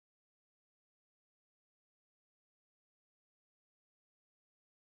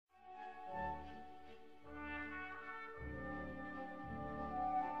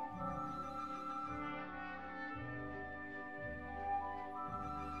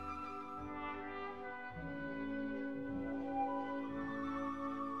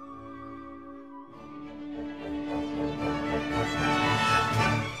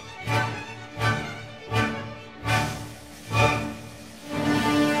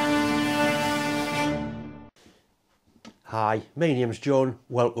Hi, my name's John.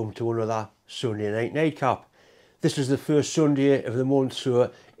 Welcome to another Sunday night nightcap. This is the first Sunday of the month,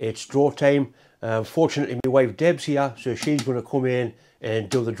 so it's draw time. Fortunately, my wife Deb's here, so she's going to come in and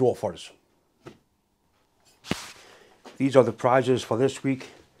do the draw for us. These are the prizes for this week.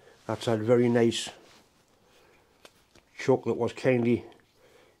 That's a very nice chuck that was kindly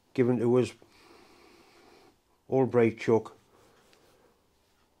given to us. All bright chuck.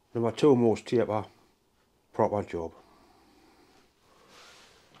 Number 2 most taper. Proper job.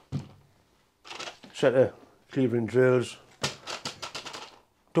 Set of Cleveland drills,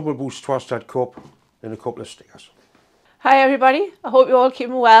 Doubleboost twisted cup, and a couple of stickers. Hi everybody, I hope you're all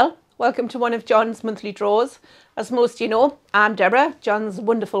keeping well. Welcome to one of John's monthly draws. As most of you know, I'm Deborah, John's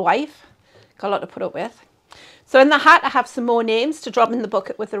wonderful wife. Got a lot to put up with. So in the hat I have some more names to drop in the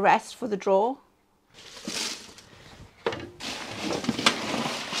bucket with the rest for the draw.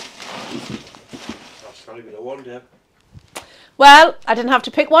 That's got to be the one, Deb. Well, I didn't have to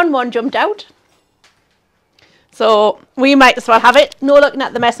pick one jumped out. So we might as well have it. No looking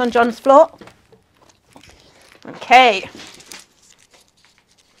at the mess on John's floor. Okay.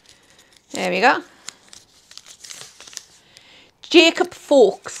 There we go. Jacob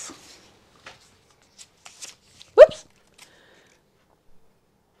Fawkes. Whoops.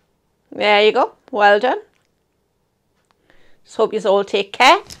 There you go. Well done. Just hope you all take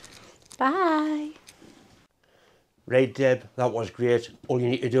care. Bye. Right, Deb, that was great. All you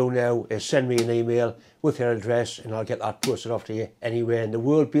need to do now is send me an email with your address and I'll get that posted off to you anywhere in the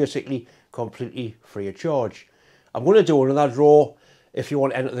world, basically completely free of charge. I'm going to do another draw. If you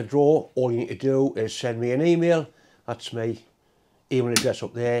want to enter the draw, all you need to do is send me an email. That's my email address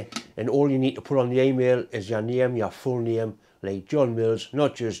up there. And all you need to put on the email is your name, your full name, like John Mills,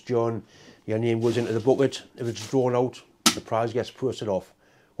 not just John. Your name goes into the bucket. If it's drawn out, the prize gets posted off.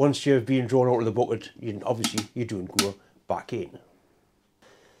 Once you've been drawn out of the bucket, obviously you don't go back in.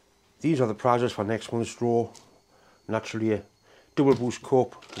 These are the prizes for next month's draw. Naturally a Doubleboost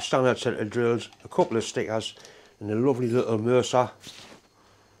cup, the standard set of drills, a couple of stickers and a lovely little Mercer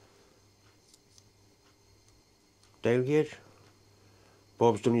dial gauge.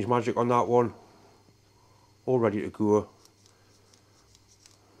 Bob's done his magic on that one. All ready to go.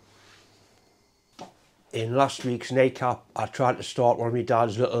 In last week's nightcap, I tried to start one of my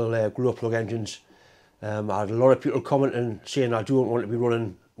dad's little glow plug engines. I had a lot of people commenting saying I don't want to be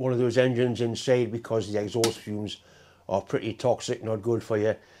running one of those engines inside because the exhaust fumes are pretty toxic, not good for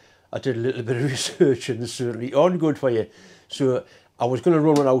you. I did a little bit of research and they certainly aren't good for you. So I was going to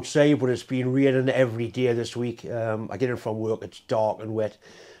run one outside, but it's been raining every day this week. I get in from work, it's dark and wet.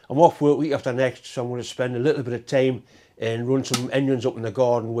 I'm off work week after next, so I'm going to spend a little bit of time and run some engines up in the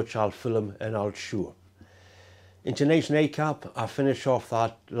garden, which I'll film and I'll show. In tonight's nightcap, I finish off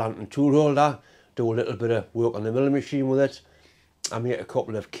that lantern tool holder, do a little bit of work on the milling machine with it. I make a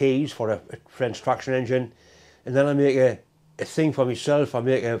couple of keys for a French traction engine, and then I make a thing for myself. I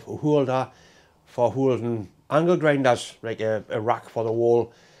make a holder for holding angle grinders, like a rack for the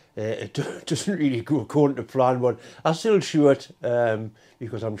wall. It doesn't really go according to plan, but I'll still show it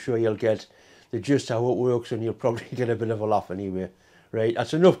because I'm sure you'll get the gist how it works and you'll probably get a bit of a laugh anyway. Right,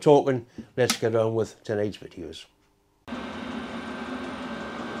 that's enough talking. Let's get on with tonight's videos.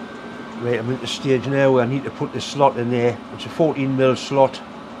 Right, I'm at the stage now where I need to put the slot in there. It's a 14mm slot,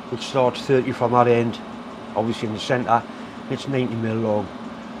 which starts 30 from that end, obviously in the centre. It's 90mm long.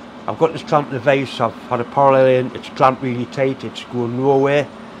 I've got this clamped in the vise, I've had a parallel in, it's clamped really tight, it's going nowhere.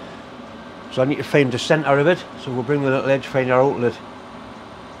 So I need to find the centre of it, so we'll bring the little edge finder out of it.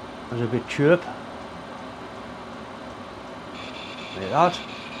 There's a bit chirp. Like that.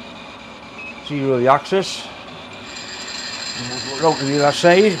 Zero the axis. And we'll go out to the other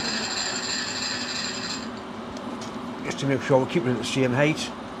side. Just to make sure we're keeping it at the same height.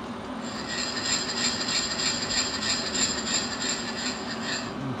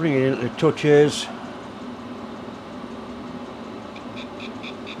 And bring it into the touches.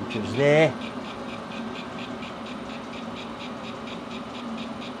 Which is there.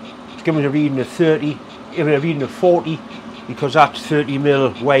 It's giving a reading of 30, giving a reading of 40. Because that's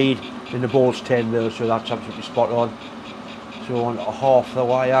 30mm wide and the ball's 10mm, so that's absolutely spot on. So on half the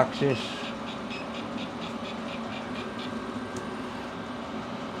y-axis.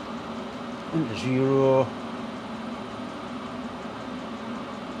 Into 0.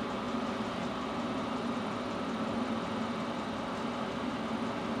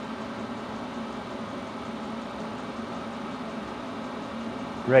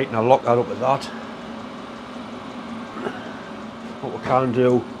 Great, and I'll lock that up with that. What we can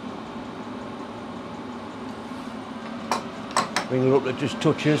do, bring it up to just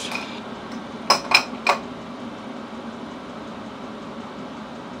touches.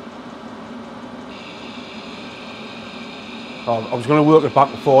 I was going to work it back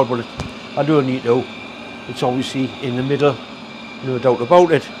and forward, but I don't need to. It's obviously in the middle, no doubt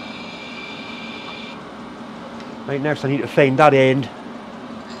about it. Right, next I need to find that end.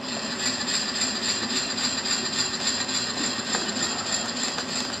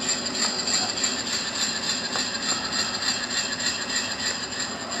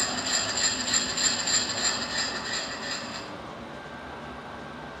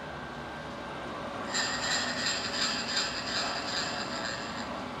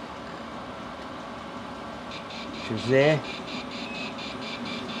 Which is there.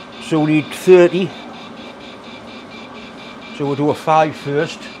 So we need 30. So we'll do a 5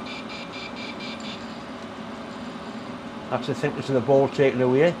 first. That's the thickness of the ball taken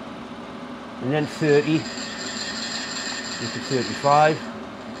away. And then 30 into 35.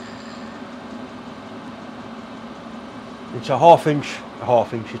 It's a half inch,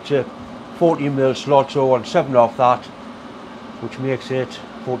 it's a 14mm slot, so on 7 off that, which makes it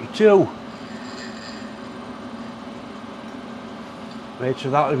 42. Right, so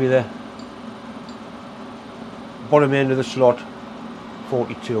that'll be the bottom end of the slot,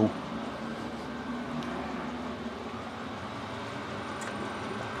 42.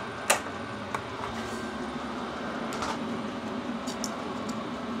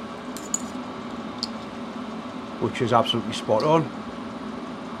 Which is absolutely spot on.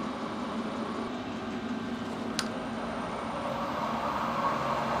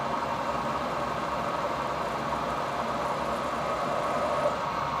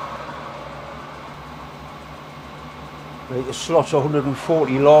 Right, the slot's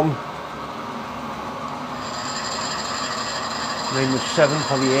 140 long. 9/7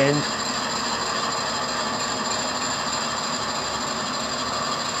 for the end.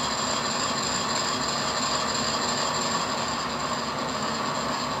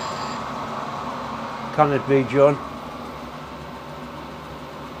 Can it be, John?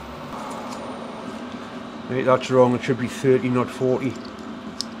 Right, that's wrong, it should be 30, not 40.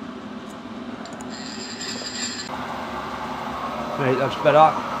 Right, that's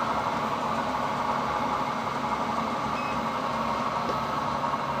better.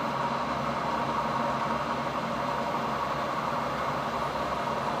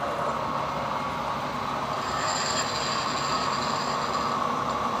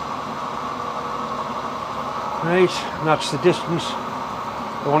 Right, and that's the distance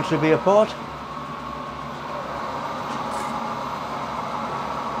it wants to be apart.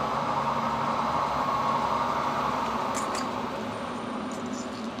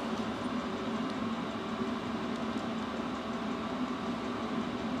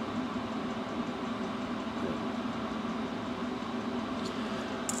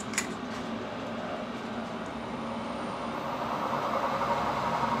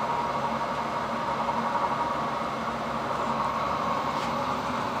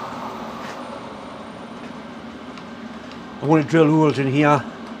 I'm going to drill holes in here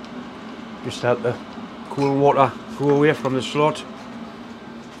just to help the cool water go away from the slot.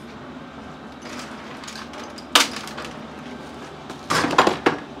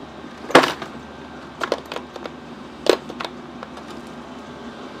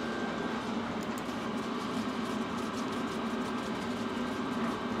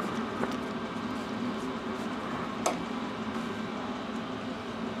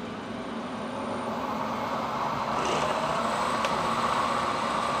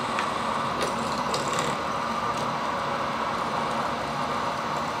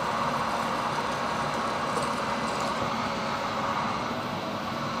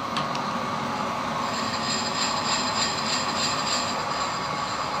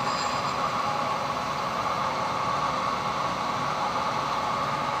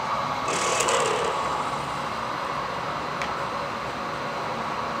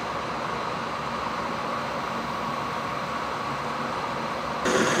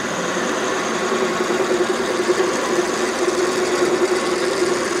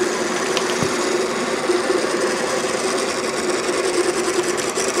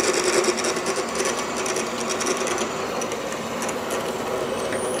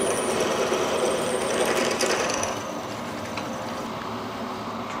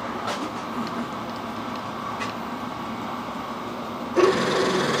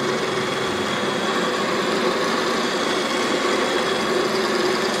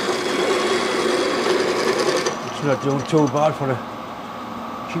 It's not doing too bad for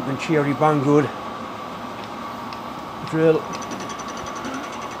a cheap and cheery Banggood drill.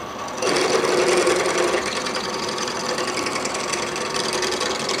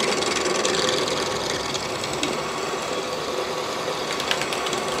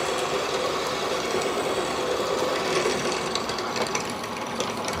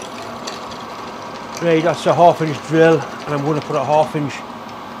 Right, that's a 1/2 inch drill, and I'm going to put a 1/2 inch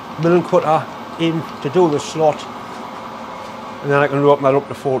milling cutter in to do the slot, and then I can open that up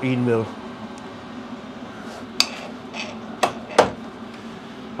to 14 mil.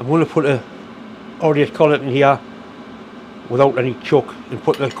 I'm going to put a aureate collet in here without any chuck and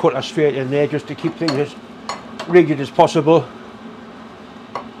put the cutter straight in there just to keep things as rigid as possible.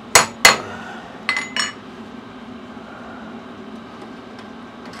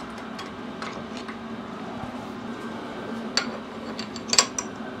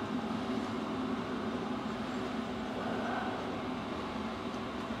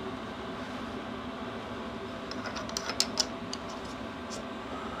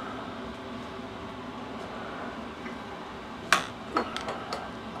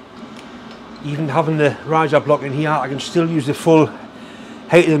 Even having the riser block in here, I can still use the full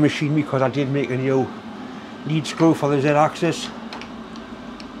height of the machine because I did make a new lead screw for the Z axis.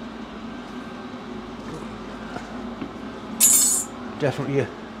 Definitely a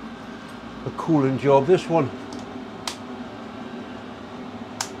cooling job, this one.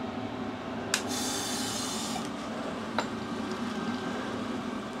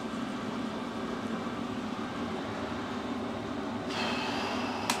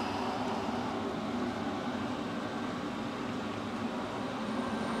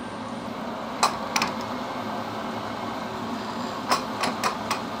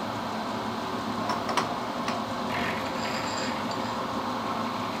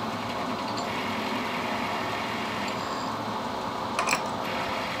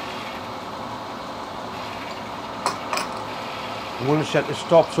 I'm going to set the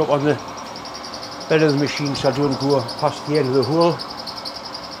stops up on the bed of the machine so I don't go past the end of the hole.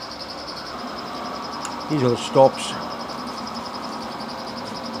 These are the stops.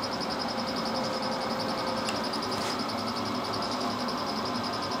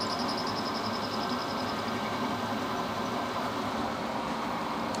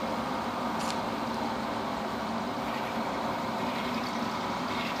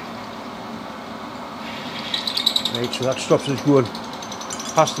 Right, so that stops us going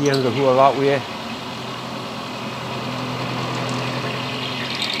past the end of the hole that way.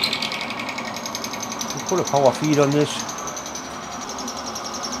 We'll put a power feed on this.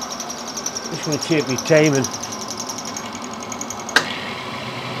 It's going to take me time and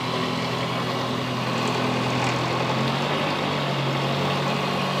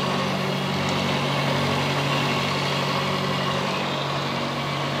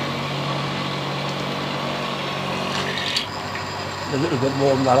a little bit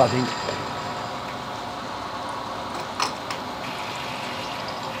more than that, I think.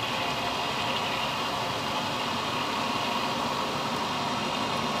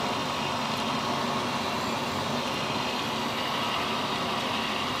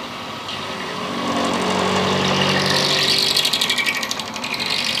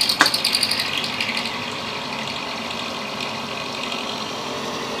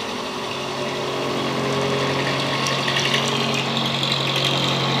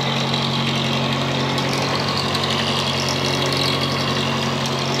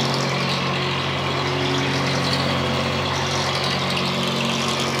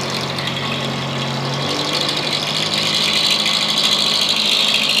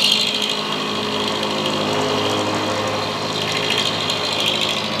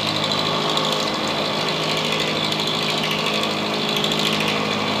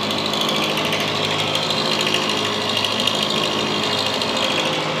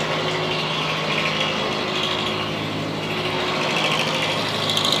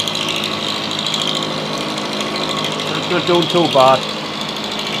 Not doing too bad.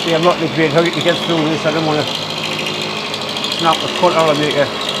 See, I'm not in a great hurry to get through this. I don't want to snap the cutter and make a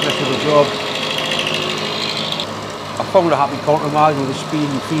mess of the job. I found a happy compromise with the speed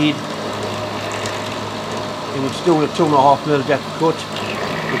and feed. It was doing a 2.5 mil depth cut,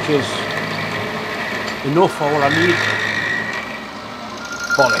 which is enough for what I need.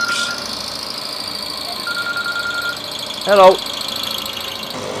 Bollocks. Hello.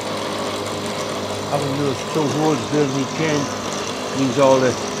 Having those 2 holes building each end means all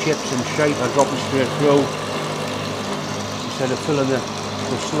the chips and shite are dropping straight through instead of filling the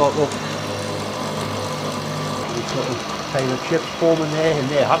slot up. These little tiny chips forming there, and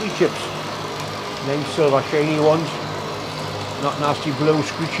they're happy chips. Nice silver shiny ones, not nasty blue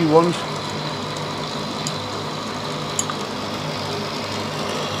screechy ones.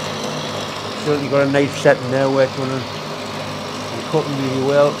 Certainly got a nice setting there, working and cutting really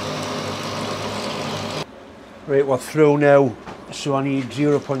well. Right, we're through now, so I need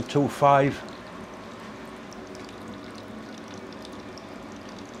 0.25.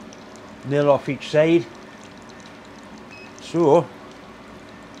 nil off each side. So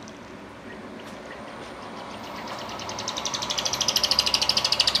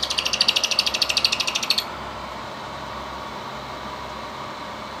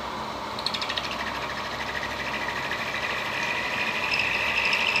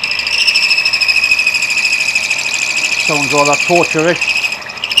sounds rather torturous.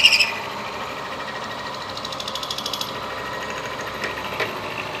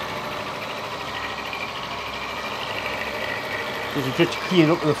 This is just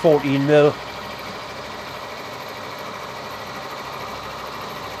cleaning up to the 14mm.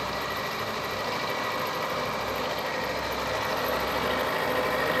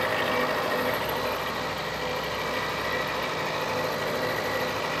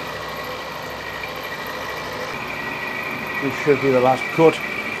 This should be the last cut.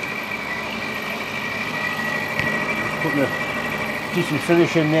 Just putting a decent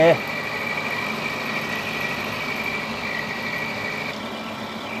finish in there.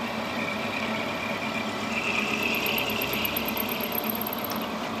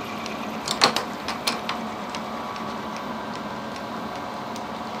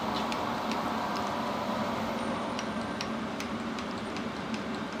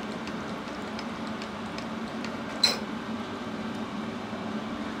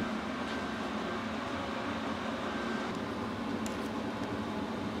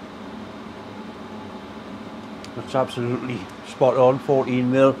 That's absolutely spot on,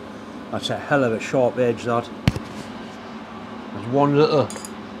 14mm. That's a hell of a sharp edge, that. There's one little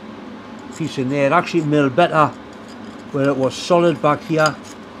piece in there. It actually milled better where it was solid back here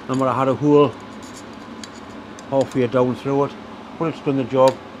and where I had a hole halfway down through it. But it's done the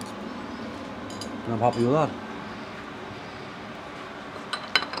job and I'm happy with that.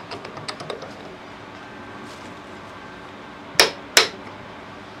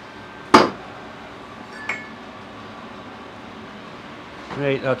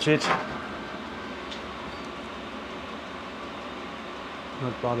 Right, that's it.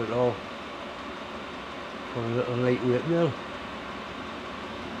 Not bad at all for a little lightweight mill.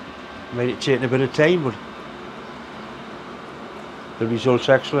 Made it taking a bit of time, but the result's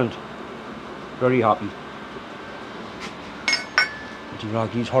excellent. Very happy.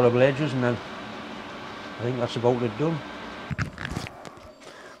 Derag these horrible edges and then I think that's about it done.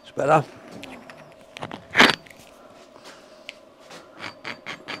 It's better.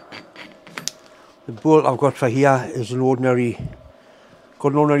 The bolt I've got for here is an ordinary,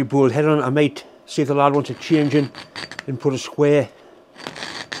 got an ordinary bolt head on it. I might see if the lad wants to change it and put a square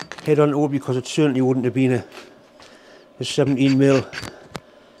head on it because it certainly wouldn't have been a 17mm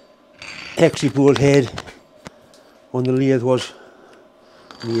hexy bolt head on the lathe was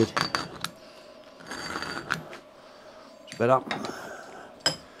made. It's better.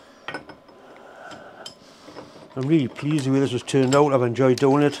 I'm really pleased with the way this has turned out. I've enjoyed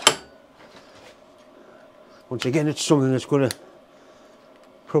doing it. Once again, it's something that's going to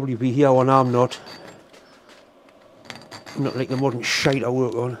probably be here when I'm not. Not like the modern shite I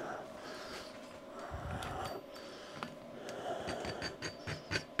work on.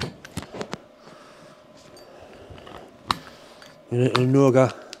 A little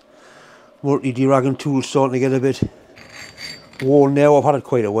Noga multi-deragging tool starting to get a bit worn now. I've had it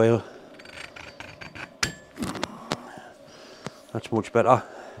quite a while. That's much better.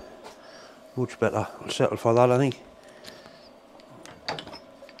 Much better. I'll settle for that, I think.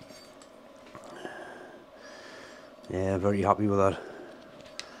 Yeah, very happy with that.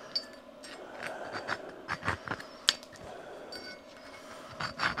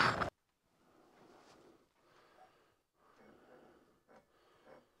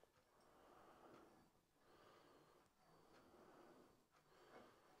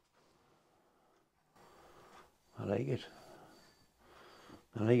 I like it.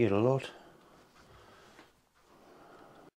 I like it a lot.